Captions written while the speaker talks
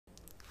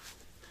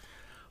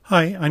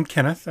Hi, I'm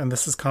Kenneth, and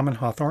this is Common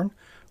Hawthorne.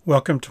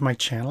 Welcome to my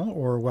channel,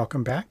 or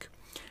welcome back.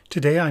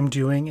 Today I'm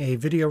doing a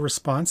video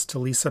response to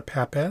Lisa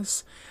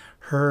Papez.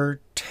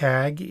 Her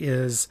tag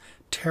is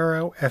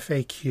Tarot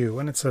FAQ,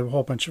 and it's a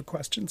whole bunch of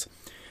questions,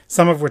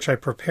 some of which I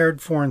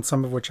prepared for and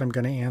some of which I'm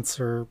going to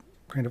answer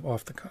kind of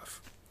off the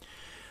cuff.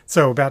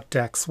 So about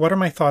decks, what are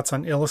my thoughts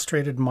on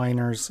illustrated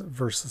minors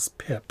versus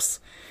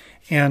pips?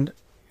 And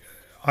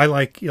I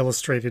like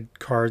illustrated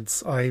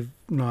cards. I've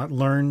not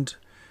learned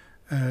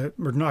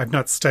I've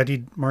not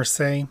studied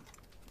Marseille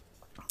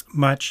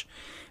much,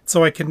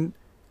 so I can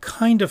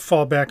kind of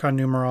fall back on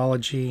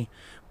numerology,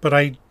 but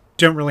I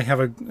don't really have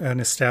an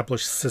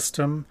established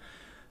system,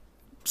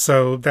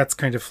 so that's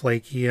kind of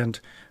flaky, and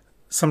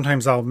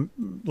sometimes I'll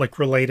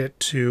relate it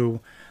to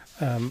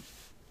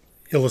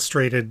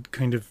illustrated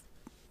kind of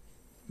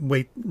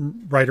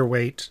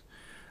Rider-Waite,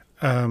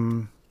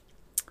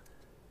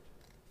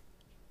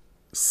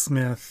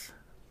 Smith.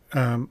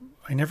 I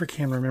never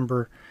can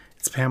remember.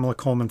 It's Pamela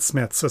Coleman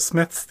Smith. So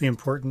Smith's the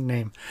important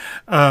name.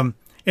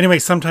 Anyway,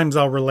 sometimes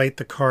I'll relate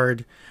the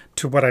card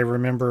to what I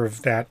remember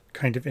of that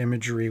kind of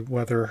imagery,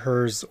 whether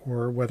hers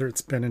or whether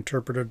it's been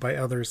interpreted by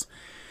others.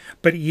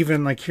 But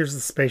even here's the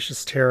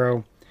Spacious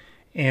Tarot,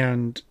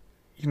 and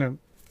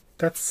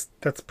that's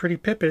pretty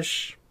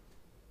pippish.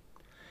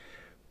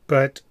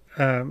 But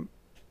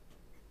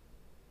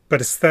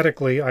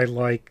aesthetically, I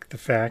like the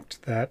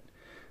fact that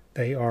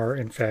they are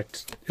in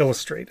fact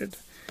illustrated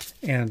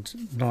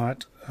and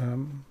not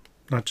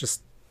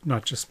just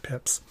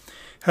pips.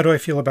 How do I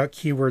feel about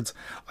keywords?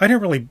 I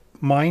don't really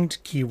mind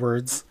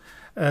keywords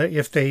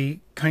if they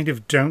kind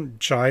of don't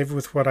jive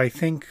with what I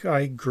think.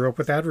 I grew up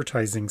with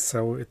advertising,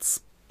 so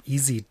it's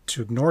easy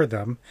to ignore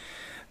them.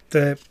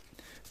 The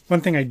one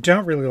thing I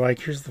don't really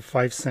like, here's the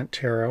 5-cent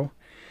tarot,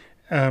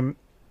 and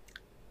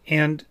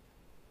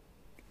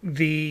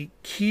the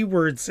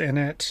keywords in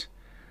it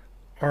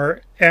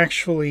are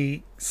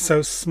actually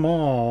so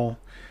small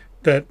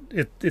that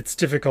it's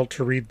difficult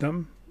to read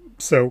them.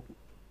 So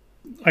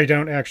I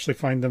don't actually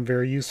find them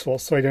very useful,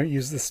 so I don't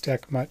use this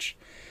deck much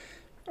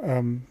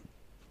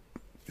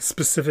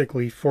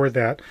specifically for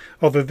that.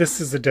 Although this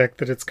is a deck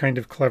that it's kind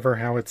of clever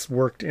how it's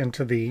worked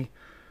into the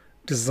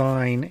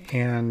design,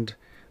 and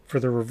for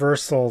the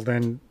reversal,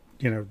 then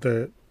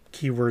the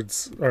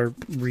keywords are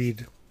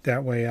read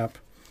that way up.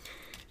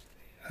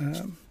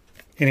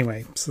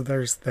 Anyway, so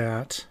there's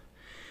that.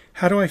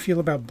 How do I feel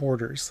about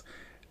borders?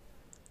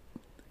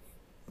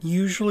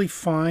 Usually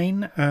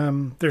fine.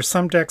 There's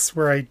some decks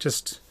where I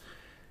just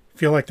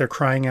feel like they're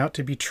crying out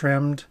to be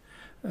trimmed,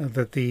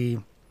 that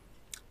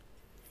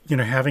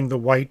having the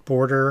white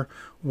border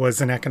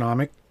was an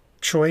economic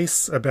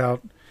choice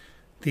about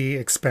the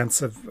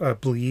expense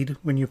of bleed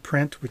when you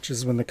print, which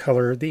is when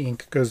the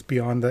ink goes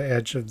beyond the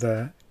edge of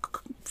the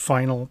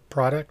final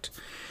product.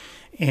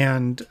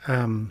 And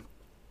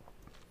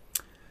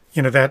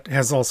that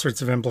has all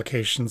sorts of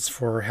implications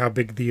for how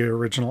big the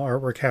original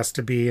artwork has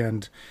to be,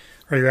 and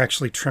are you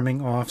actually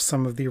trimming off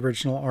some of the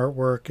original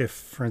artwork if,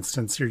 for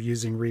instance, you're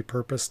using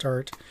repurposed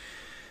art?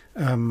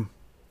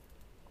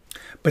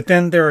 But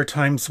then there are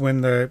times when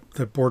the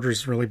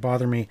borders really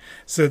bother me.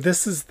 So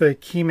this is the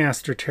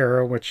Keymaster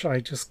Tarot, which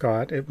I just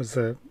got. It was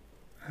a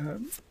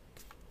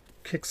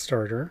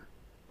Kickstarter.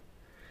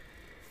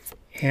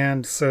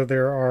 And so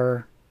there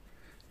are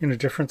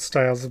different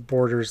styles of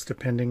borders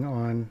depending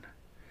on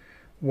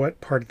what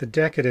part of the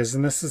deck it is.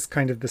 And this is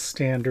kind of the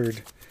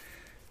standard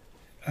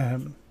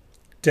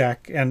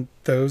deck, and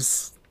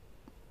those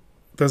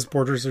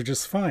borders are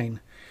just fine.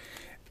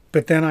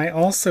 But then I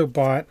also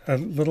bought a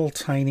little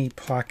tiny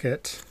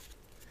pocket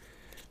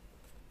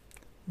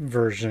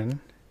version,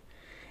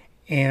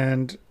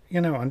 and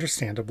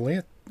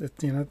understandably,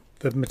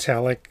 the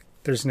metallic,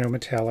 there's no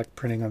metallic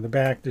printing on the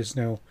back, there's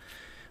no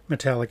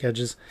metallic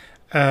edges,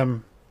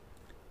 but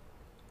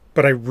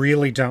I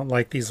really don't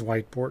like these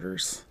white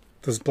borders.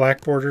 Those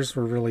black borders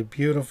were really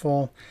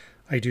beautiful.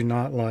 I do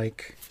not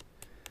like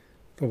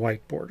the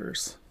white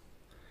borders.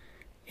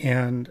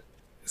 And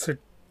so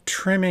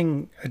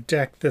trimming a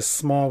deck this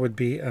small would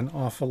be an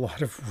awful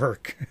lot of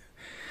work.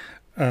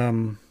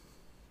 And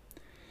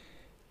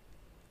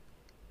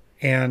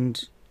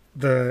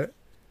the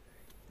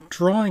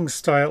drawing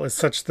style is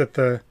such that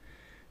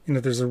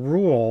there's a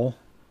rule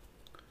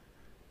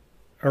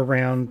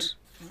around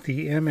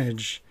the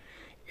image,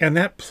 and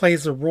that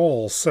plays a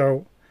role.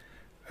 So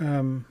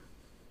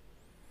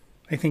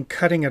I think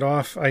cutting it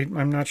off,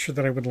 I'm not sure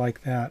that I would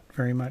like that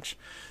very much.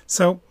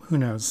 So who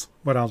knows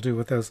what I'll do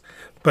with those.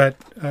 But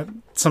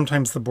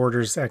sometimes the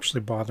borders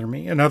actually bother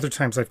me. And other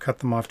times I've cut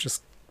them off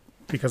just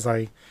because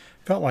I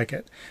felt like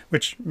it.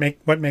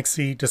 What makes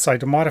me decide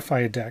to modify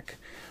a deck?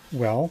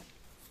 Well,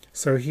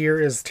 so here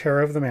is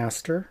Tarot of the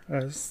Master,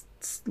 Lo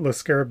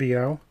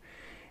Scarabeo.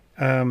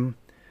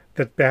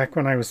 That back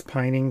when I was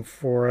pining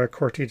for a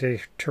Corte de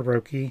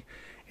Tarocchi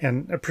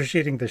and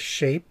appreciating the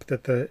shape,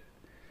 that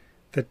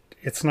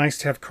it's nice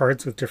to have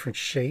cards with different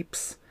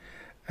shapes.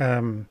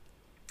 I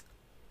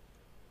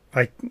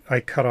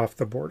cut off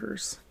the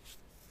borders,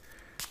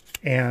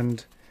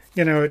 and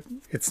You know,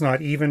 it's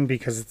not even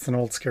because it's an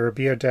old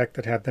Scarabeo deck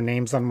that had the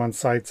names on one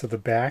side, so the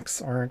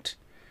backs aren't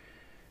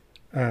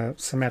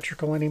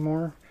symmetrical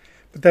anymore.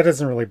 But that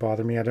doesn't really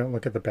bother me. I don't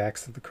look at the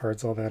backs of the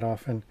cards all that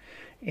often.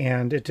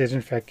 And it did,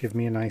 in fact, give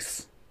me a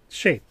nice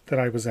shape that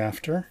I was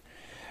after.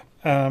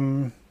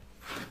 I've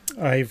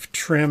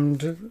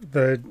trimmed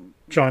the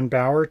John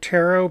Bauer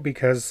Tarot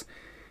because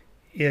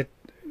it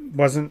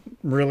wasn't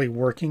really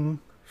working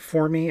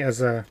for me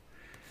as a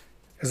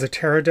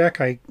tarot deck.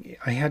 I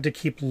had to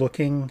keep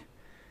looking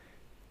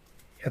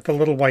at the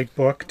little white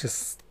book to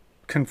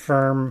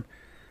confirm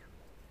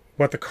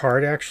what the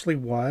card actually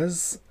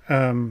was.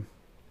 The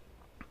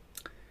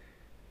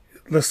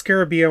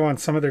Scarabeo on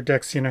some of their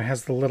decks, you know,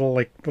 has the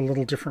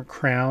little different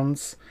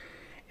crowns,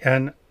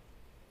 and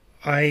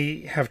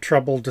I have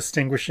trouble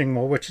distinguishing,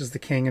 well, which is the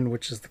king and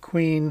which is the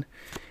queen.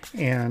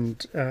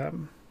 And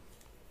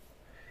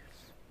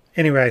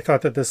anyway, I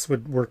thought that this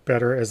would work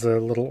better as a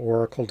little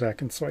oracle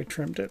deck, and so I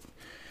trimmed it.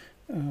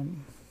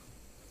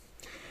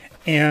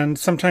 And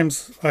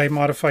sometimes I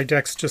modify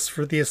decks just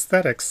for the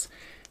aesthetics.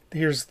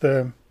 Here's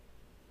the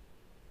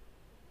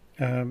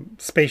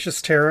Spacious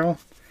Tarot,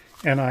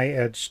 and I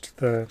edged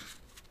the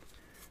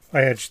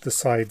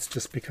sides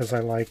just because I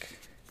like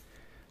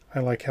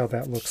how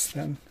that looks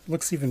then. It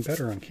looks even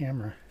better on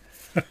camera.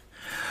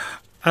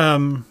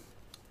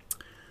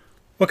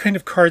 What kind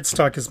of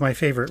cardstock is my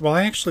favorite? Well,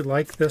 I actually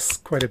like this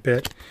quite a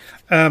bit.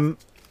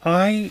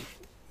 I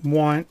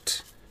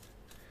want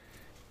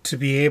to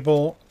be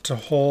able to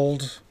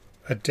hold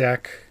a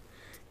deck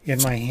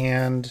in my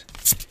hand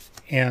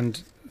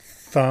and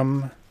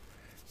thumb.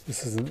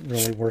 This isn't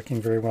really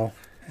working very well.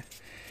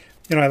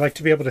 You know, I like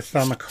to be able to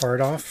thumb a card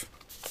off.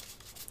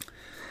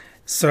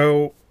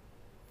 So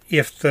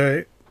if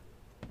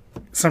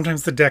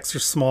sometimes the decks are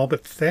small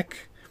but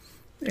thick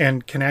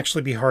and can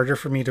actually be harder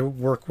for me to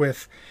work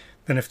with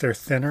than if they're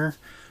thinner.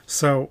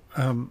 So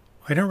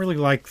I don't really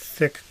like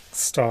thick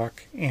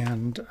stock,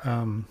 and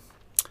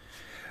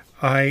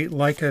I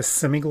like a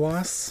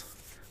semi-gloss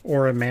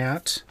or a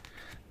matte.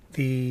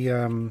 The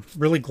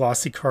really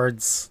glossy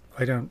cards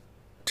I don't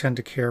tend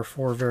to care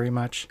for very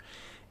much.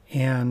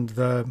 And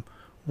the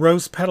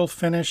rose petal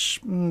finish,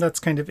 that's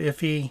kind of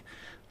iffy.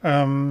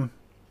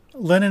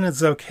 Linen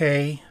is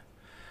okay.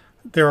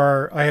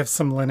 I have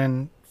some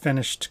linen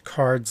finished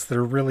cards that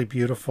are really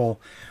beautiful,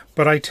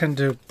 but I tend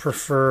to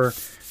prefer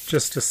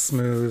just a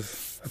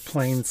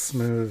plain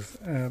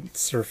smooth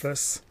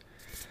surface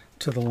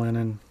to the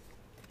linen.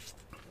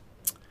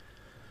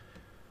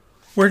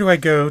 Where do I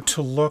go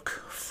to look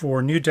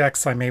for new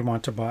decks I may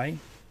want to buy?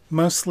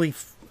 Mostly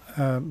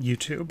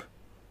YouTube.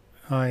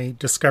 I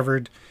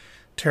discovered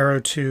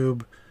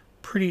TarotTube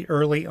pretty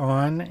early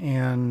on,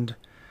 and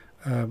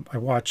I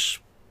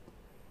watch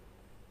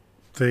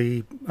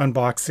the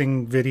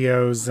unboxing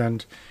videos,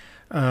 and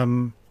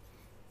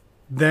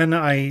then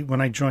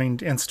when I joined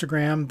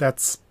Instagram,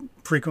 that's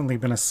frequently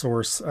been a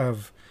source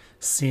of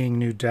seeing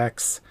new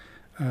decks,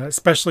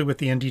 especially with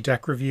the Indie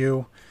Deck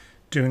Review,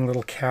 doing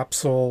little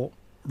capsule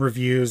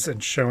reviews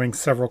and showing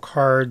several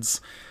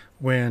cards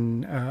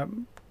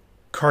when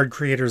card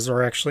creators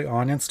are actually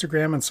on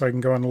Instagram, and so I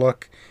can go and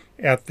look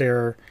at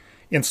their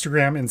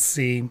Instagram and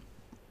see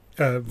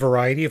a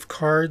variety of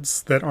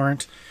cards that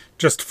aren't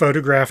just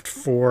photographed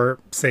for,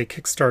 say,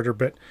 Kickstarter,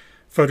 but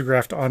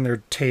photographed on their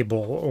table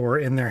or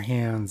in their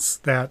hands.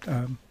 That's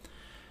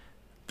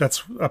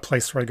a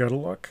place where I go to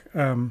look.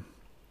 What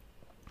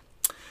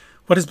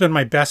has been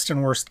my best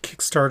and worst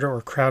Kickstarter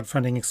or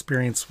crowdfunding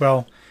experience?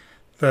 Well,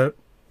 the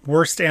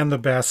worst and the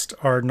best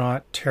are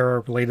not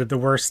tarot related. The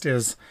worst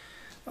is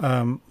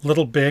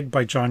Little Big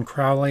by John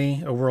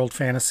Crowley, a World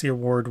Fantasy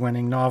Award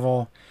winning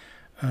novel.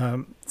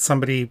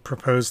 Somebody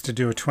proposed to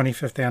do a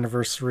 25th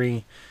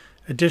anniversary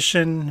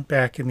edition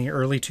back in the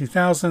early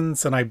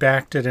 2000s, and I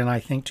backed it in, I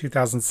think,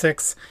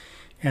 2006,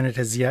 and it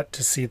has yet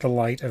to see the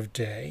light of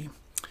day.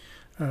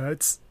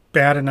 It's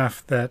bad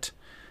enough that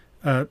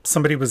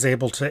somebody was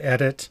able to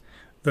edit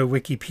the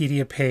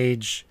Wikipedia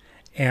page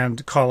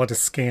and call it a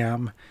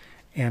scam,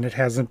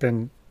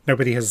 and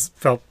nobody has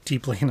felt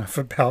deeply enough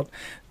about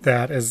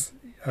that as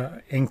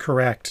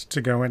incorrect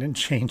to go in and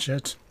change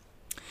it.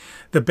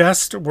 The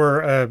best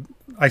were an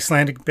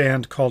Icelandic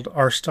band called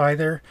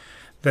Arstæðir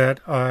that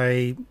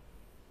I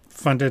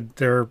funded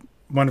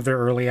one of their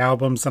early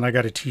albums, and I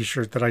got a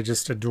t-shirt that I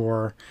just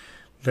adore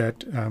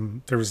that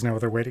there was no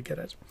other way to get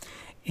it.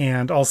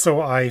 And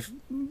also I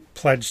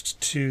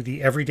pledged to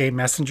the Everyday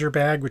Messenger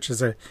bag, which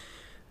is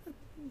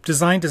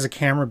designed as a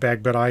camera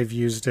bag, but I've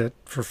used it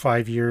for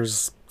 5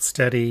 years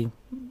steady,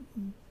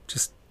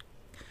 just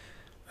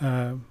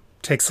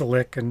takes a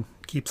lick and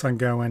keeps on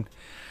going.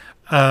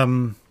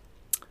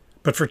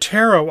 But for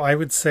tarot, I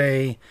would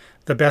say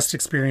the best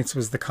experience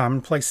was the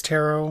Commonplace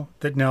Tarot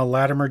that Nell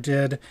Latimer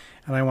did,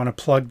 and I want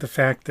to plug the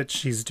fact that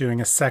she's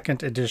doing a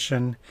second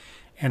edition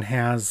and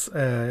has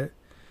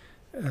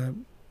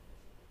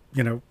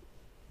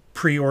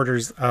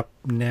pre-orders up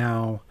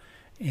now,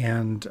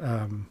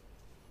 and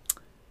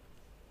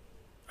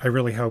I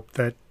really hope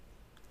that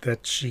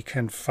that she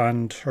can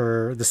fund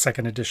the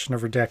second edition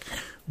of her deck,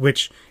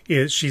 which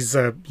is she's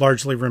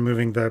largely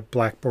removing the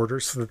black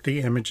borders so that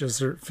the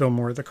images fill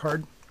more of the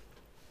card.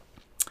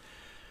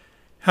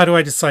 How do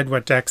I decide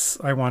what decks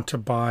I want to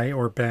buy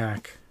or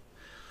back?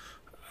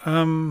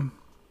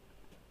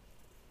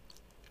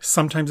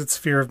 Sometimes it's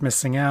fear of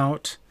missing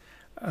out,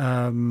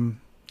 in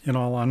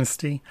all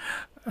honesty.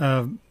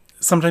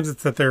 Sometimes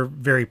it's that they're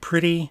very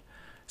pretty.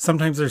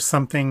 Sometimes there's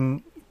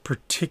something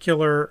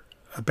particular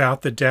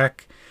about the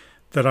deck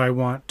that I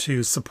want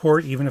to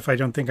support, even if I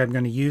don't think I'm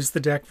going to use the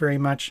deck very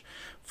much.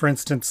 For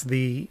instance,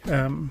 the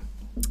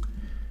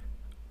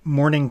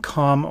Morning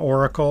Calm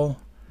Oracle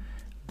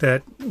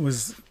that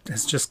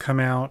has just come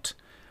out.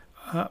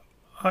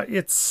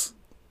 It's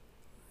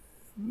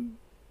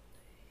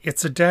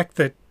a deck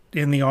that,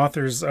 in the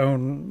author's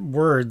own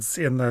words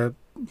in the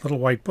little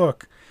white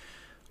book,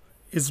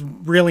 is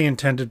really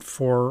intended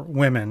for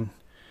women,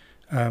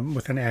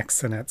 with an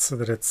X in it so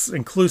that it's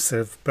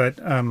inclusive, but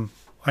I'm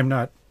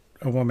not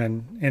a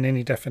woman in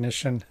any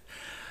definition.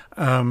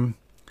 But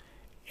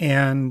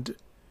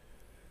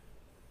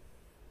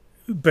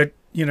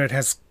it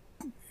has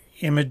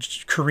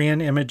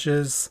Korean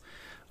images.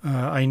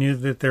 I knew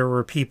that there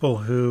were people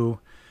who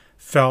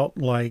felt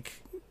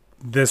like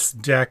this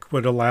deck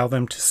would allow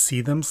them to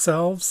see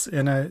themselves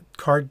in a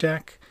card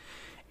deck,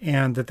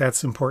 and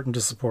that's important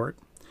to support.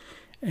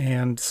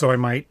 And so I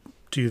might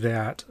do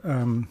that.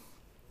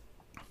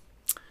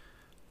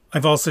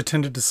 I've also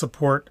tended to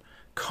support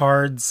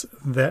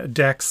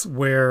decks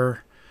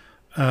where,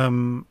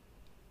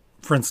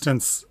 for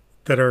instance,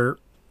 that are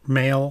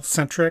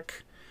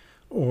male-centric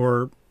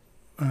or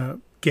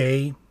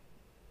gay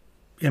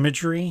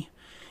imagery,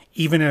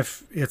 even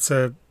if it's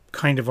a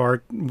kind of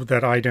art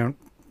that I don't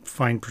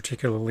find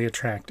particularly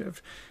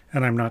attractive,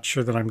 and I'm not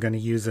sure that I'm going to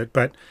use it,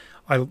 but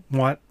I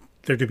want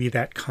there to be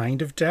that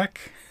kind of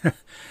deck.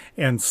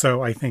 And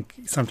so I think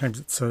sometimes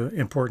it's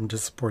important to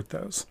support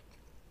those.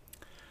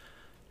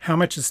 How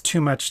much is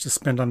too much to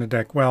spend on a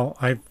deck? Well,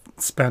 I've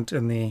spent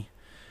in the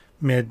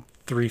mid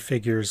 3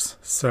 figures,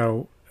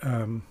 so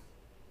I'm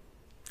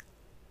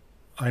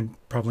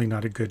probably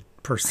not a good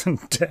person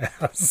to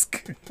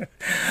ask.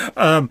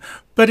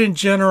 But in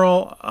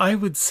general, I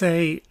would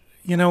say,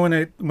 when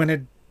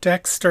a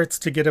deck starts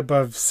to get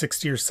above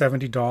 $60 or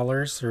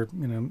 $70, or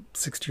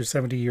 60 or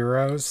 70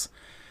 euros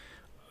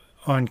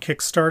on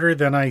Kickstarter,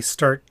 then I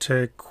start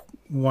to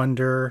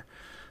wonder.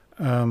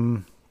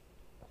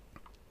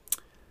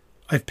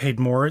 I've paid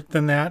more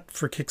than that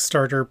for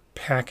Kickstarter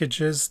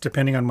packages,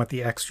 depending on what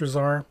the extras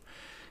are.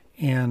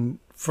 And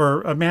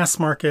for a mass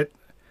market,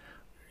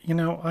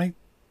 I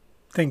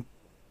think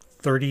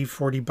 $30,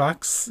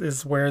 $40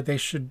 is where they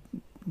should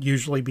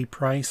usually be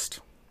priced.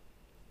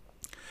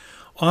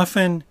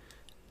 Often,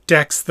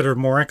 decks that are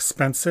more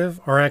expensive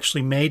are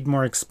actually made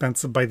more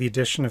expensive by the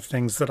addition of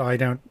things that I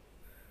don't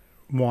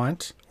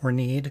want or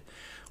need,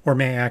 or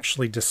may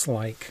actually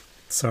dislike.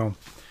 So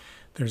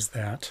there's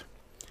that.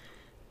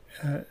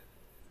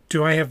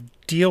 Do I have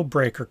deal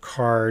breaker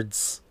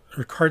cards,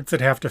 or cards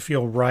that have to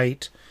feel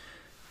right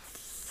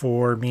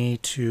for me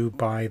to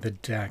buy the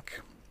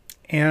deck?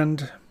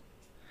 And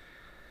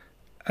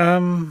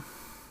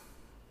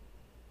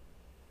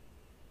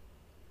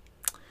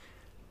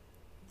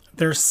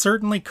there's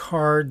certainly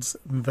cards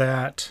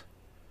that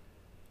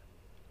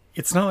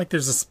it's not like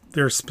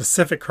there are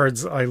specific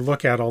cards I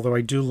look at, although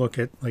I do look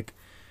at,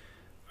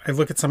 I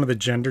look at some of the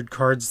gendered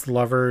cards,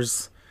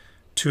 Lovers,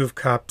 2 of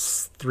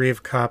Cups, 3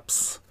 of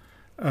Cups,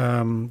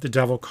 the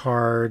Devil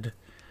card,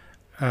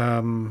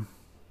 to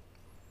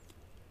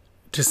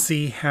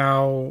see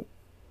how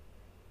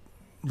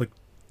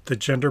the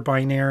gender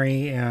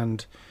binary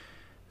and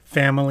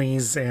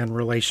families and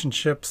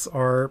relationships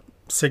are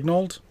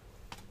signaled.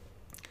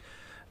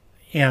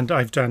 And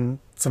I've done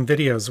some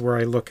videos where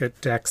I look at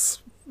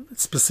decks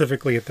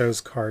specifically at those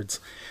cards.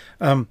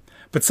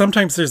 But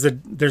sometimes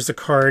there's a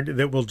card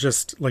that will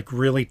just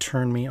really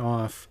turn me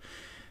off.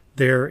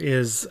 There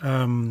is,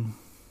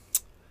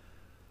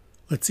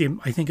 let's see,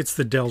 I think it's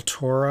the Del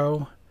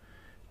Toro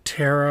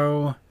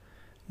Tarot.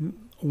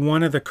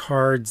 One of the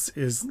cards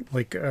is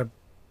like a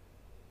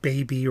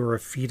baby or a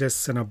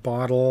fetus in a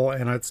bottle,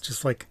 and it's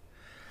just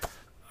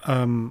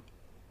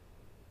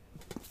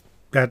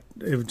that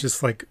it was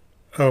just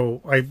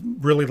oh, I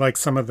really like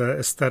some of the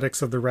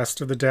aesthetics of the rest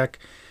of the deck,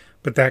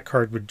 but that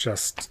card would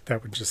just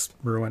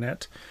ruin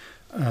it.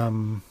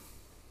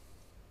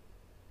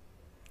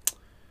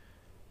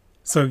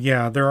 So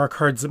yeah, there are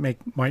cards that might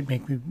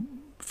make me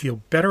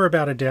feel better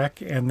about a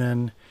deck, and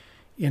then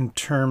in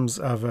terms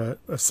of a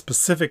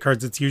specific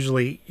cards, it's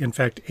usually, in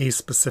fact, a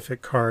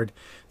specific card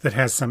that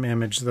has some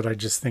image that I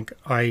just think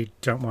I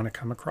don't want to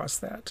come across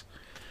that.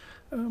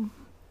 And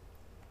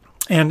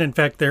in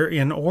fact,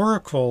 in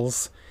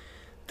oracles,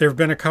 there have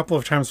been a couple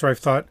of times where I've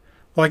thought,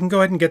 well, I can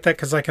go ahead and get that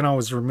because I can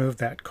always remove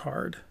that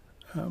card.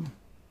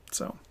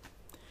 So,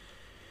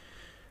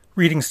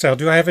 reading style.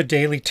 Do I have a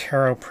daily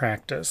tarot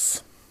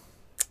practice?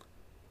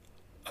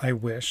 I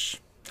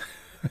wish.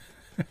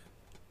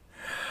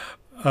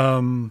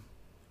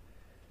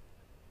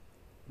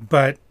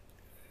 But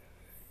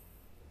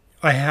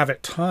I have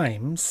at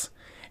times,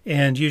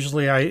 and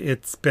usually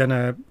it's been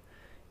a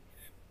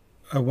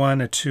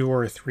 1, a 2,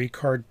 or a 3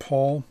 card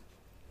pull.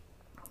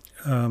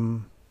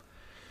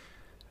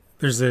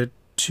 There's a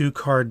 2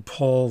 card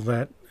pull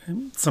that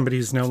somebody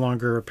who's no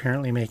longer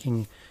apparently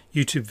making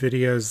YouTube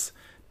videos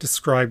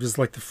described as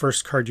like the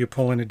first card you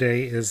pull in a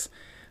day is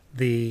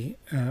the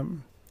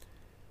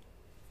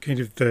kind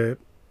of the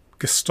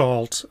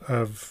gestalt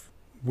of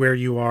where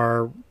you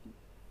are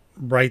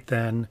right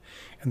then,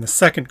 and the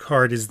second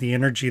card is the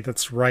energy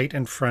that's right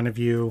in front of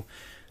you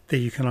that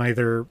you can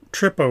either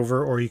trip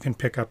over or you can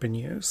pick up and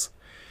use.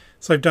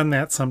 So I've done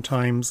that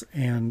sometimes,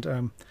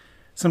 and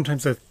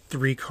sometimes a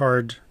 3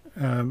 card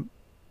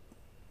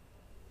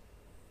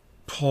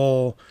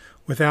pull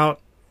without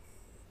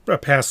a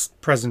past,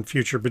 present,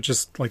 future, but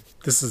just like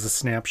this is a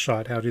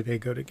snapshot. How do they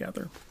go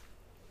together?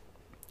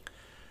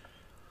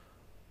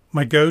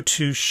 My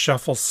go-to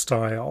shuffle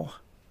style.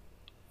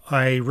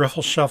 I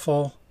riffle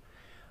shuffle.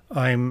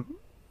 I'm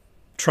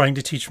trying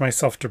to teach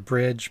myself to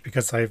bridge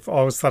because I've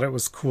always thought it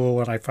was cool,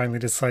 and I finally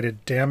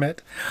decided, damn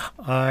it,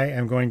 I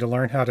am going to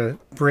learn how to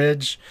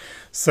bridge.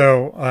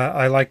 So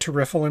I like to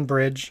riffle and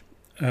bridge.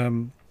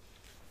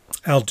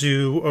 I'll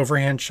do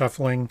overhand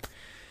shuffling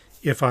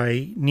if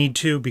I need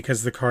to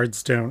because the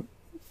cards don't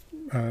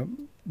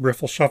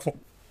riffle shuffle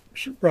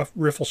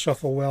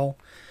well.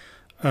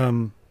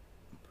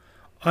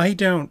 I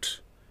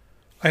don't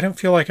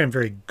feel like I'm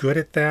very good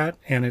at that,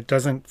 and it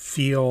doesn't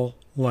feel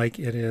like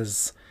it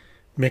is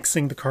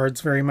mixing the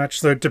cards very much.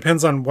 So it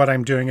depends on what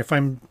I'm doing. It's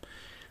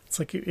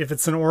like if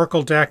it's an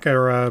oracle deck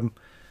or a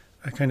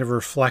kind of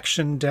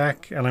reflection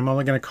deck, and I'm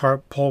only going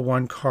to pull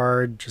 1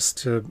 card just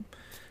to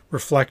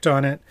reflect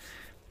on it,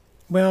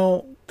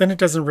 well, then it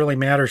doesn't really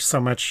matter so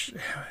much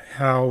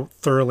how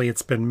thoroughly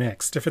it's been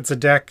mixed. If it's a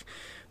deck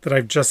that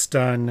I've just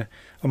done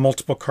a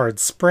multiple card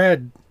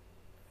spread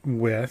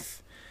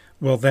with,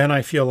 well, then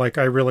I feel like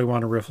I really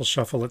want to riffle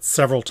shuffle it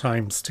several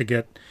times to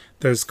get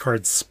those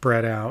cards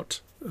spread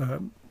out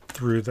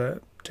through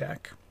the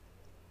deck.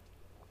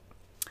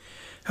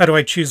 How do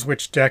I choose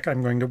which deck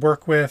I'm going to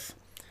work with?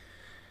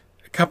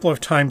 A couple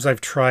of times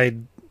I've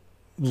tried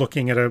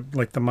looking at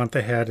like the month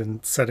ahead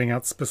and setting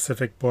out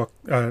specific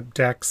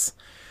decks.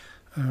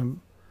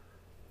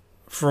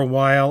 For a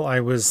while I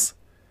was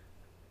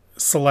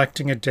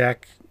selecting a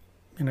deck,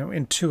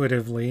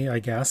 intuitively, I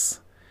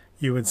guess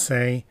you would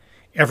say,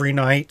 every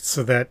night,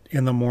 so that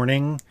in the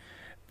morning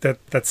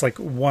that's like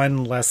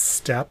one less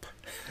step.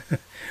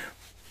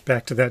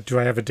 Back to that, do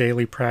I have a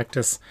daily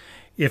practice?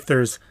 If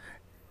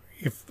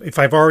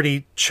I've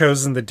already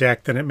chosen the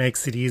deck, then it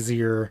makes it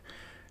easier.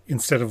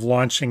 Instead of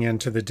launching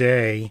into the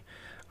day,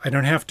 I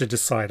don't have to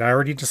decide. I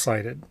already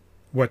decided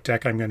what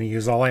deck I'm going to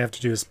use. All I have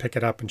to do is pick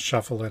it up and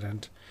shuffle it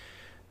and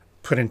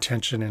put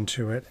intention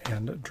into it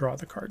and draw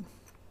the card.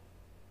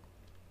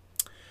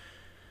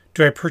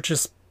 Do I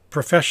purchase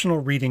professional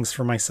readings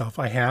for myself?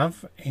 I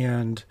have,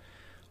 and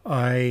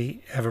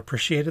I have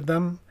appreciated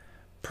them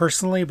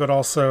personally, but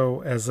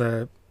also as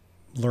a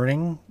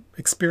learning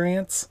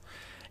experience,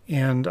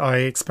 and I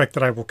expect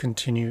that I will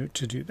continue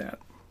to do that.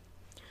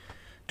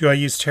 Do I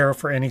use tarot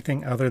for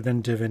anything other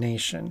than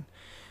divination?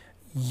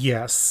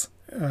 Yes.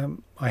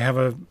 I have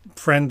a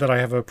friend that I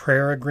have a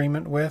prayer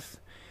agreement with,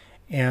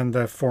 and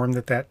the form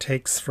that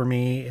takes for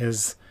me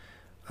is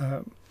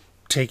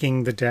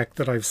taking the deck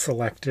that I've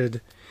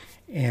selected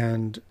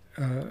and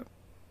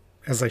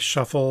as I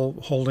shuffle,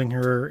 holding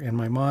her in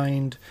my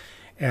mind,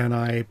 and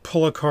I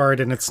pull a card,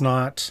 and it's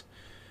not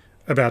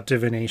about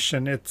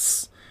divination.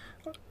 It's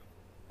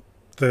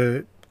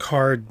the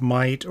card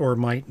might or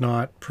might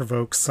not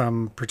provoke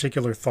some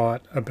particular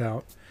thought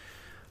about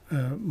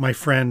my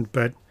friend,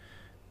 but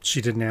she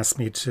didn't ask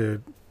me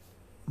to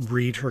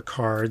read her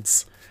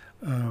cards,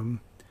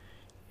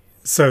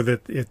 so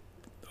that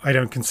I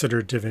don't consider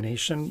it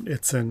divination.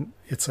 It's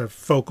a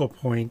focal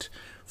point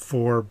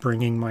for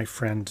bringing my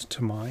friend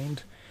to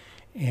mind,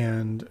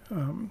 and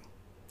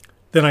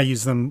then I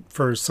use them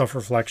for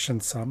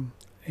self-reflection some,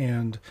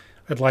 and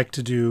I'd like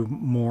to do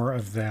more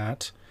of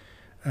that,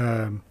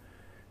 kind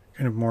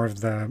of more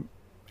of the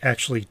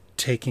actually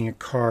taking a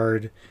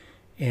card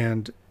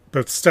and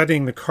both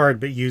studying the card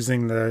but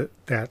using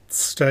that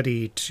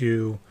study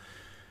to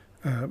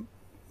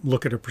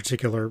look at a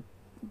particular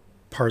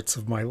parts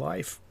of my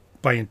life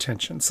by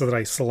intention, so that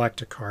I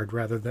select a card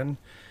rather than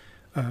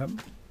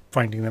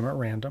finding them at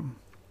random.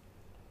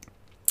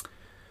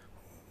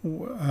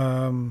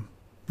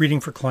 Reading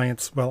for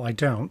clients, well, I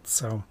don't.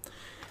 So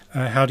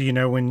how did you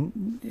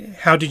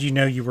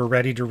know you were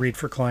ready to read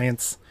for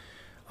clients?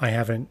 I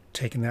haven't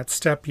taken that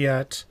step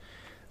yet.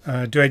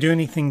 Do I do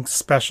anything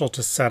special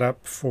to set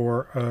up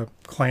for a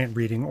client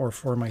reading or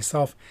for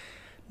myself?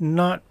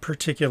 Not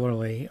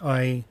particularly.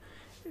 I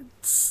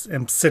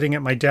am sitting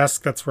at my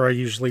desk. That's where I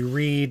usually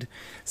read.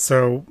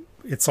 So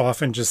it's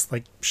often just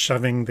like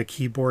shoving the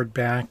keyboard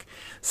back.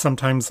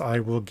 Sometimes I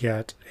will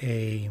get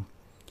a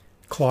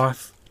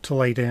cloth to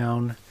lay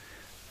down.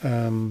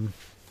 But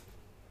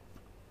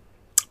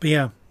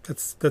yeah,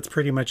 that's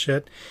pretty much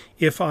it.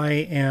 If I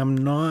am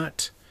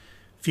not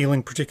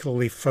feeling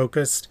particularly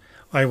focused,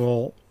 I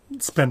will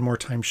spend more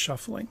time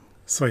shuffling.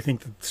 So I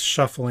think that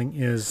shuffling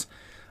is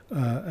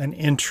an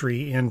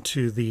entry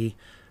into the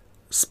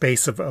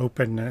space of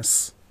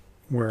openness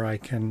where I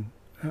can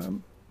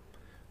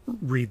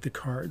read the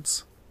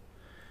cards.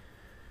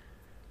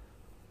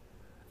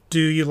 Do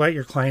you let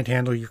your client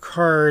handle your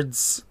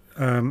cards?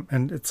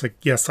 And it's like,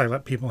 yes, I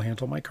let people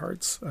handle my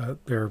cards. I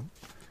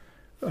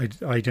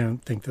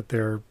don't think that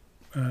they're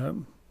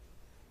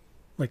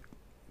like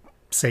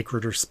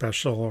sacred or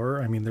special,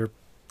 or I mean, they're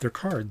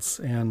cards.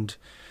 And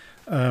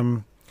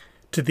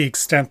to the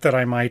extent that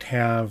I might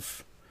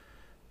have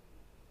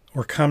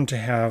or come to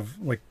have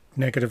like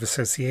negative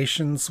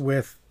associations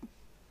with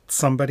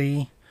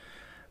somebody,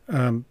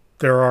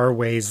 there are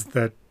ways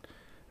that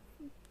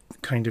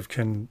kind of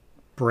can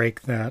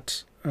break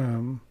that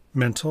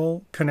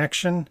mental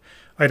connection.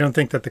 I don't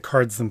think that the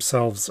cards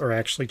themselves are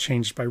actually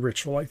changed by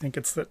ritual. I think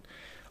it's that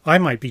I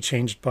might be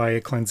changed by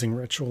a cleansing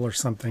ritual or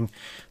something.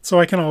 So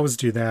I can always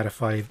do that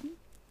if I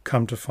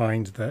come to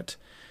find that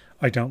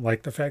I don't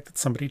like the fact that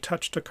somebody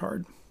touched a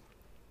card.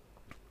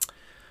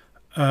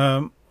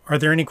 Are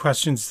there any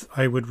questions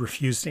I would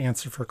refuse to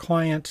answer for a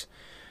client?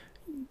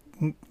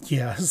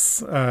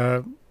 Yes.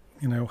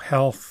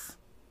 Health.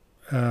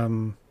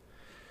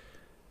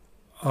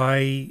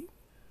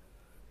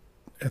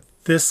 At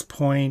this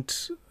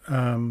point,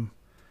 don't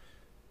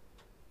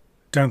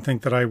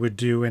think that I would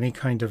do any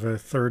kind of a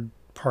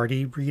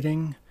third-party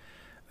reading.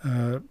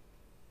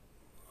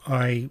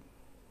 I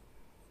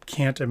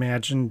can't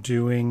imagine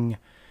doing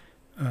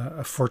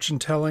a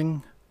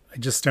fortune-telling. I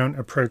just don't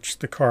approach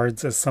the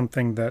cards as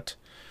something that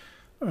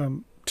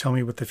tell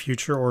me what the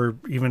future or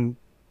even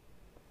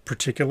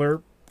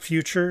particular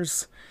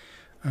futures.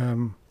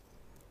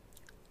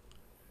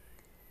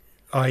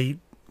 I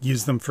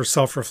use them for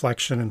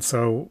self-reflection, and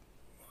so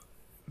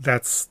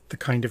that's the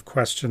kind of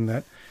question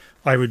that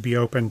I would be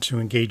open to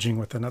engaging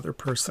with another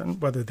person,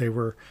 whether they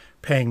were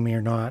paying me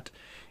or not,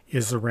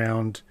 is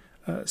around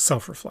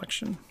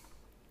self-reflection.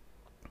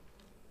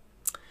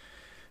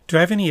 Do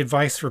I have any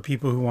advice for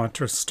people who want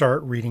to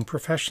start reading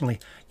professionally?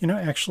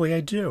 Actually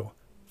I do.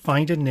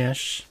 Find a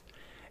niche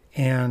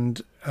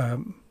and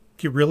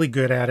get really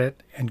good at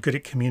it and good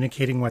at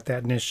communicating what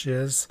that niche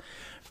is,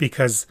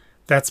 because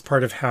that's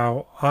part of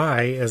how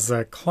I, as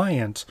a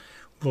client,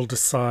 will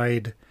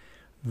decide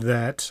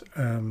that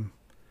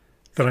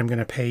that I'm going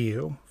to pay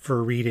you for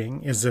a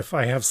reading, is if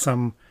I have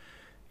some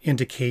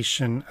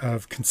indication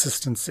of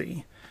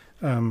consistency.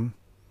 Do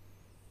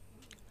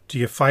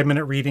you have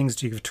 5-minute readings?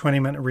 Do you give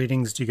 20-minute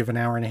readings? Do you give an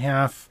hour and a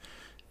half?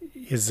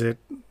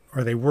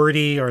 Are they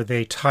wordy? Are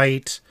they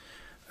tight?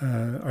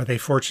 Are they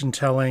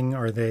fortune-telling?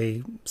 Are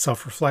they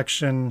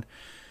self-reflection?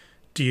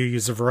 Do you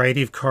use a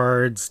variety of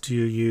cards? Do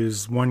you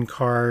use one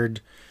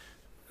card,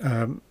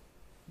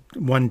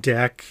 one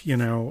deck?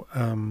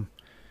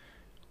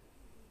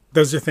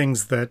 Those are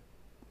things that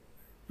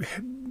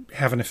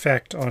have an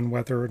effect on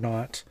whether or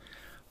not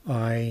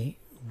I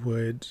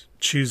would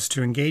choose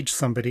to engage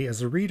somebody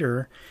as a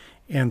reader.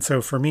 And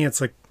so for me, it's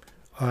like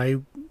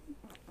I'd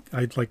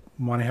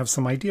want to have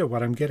some idea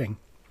what I'm getting.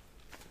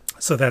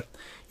 So that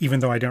even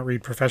though I don't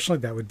read professionally,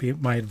 that would be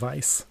my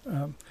advice.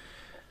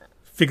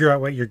 Figure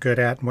out what you're good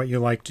at and what you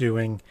like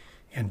doing,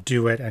 and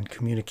do it and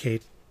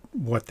communicate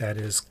what that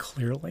is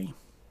clearly.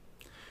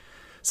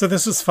 So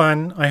this was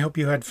fun. I hope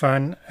you had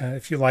fun.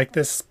 If you like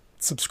this,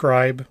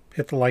 subscribe,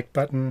 hit the like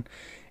button,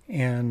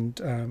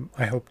 and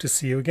I hope to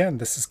see you again.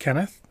 This is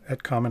Kenneth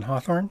at Common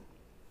Hawthorne.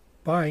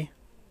 Bye.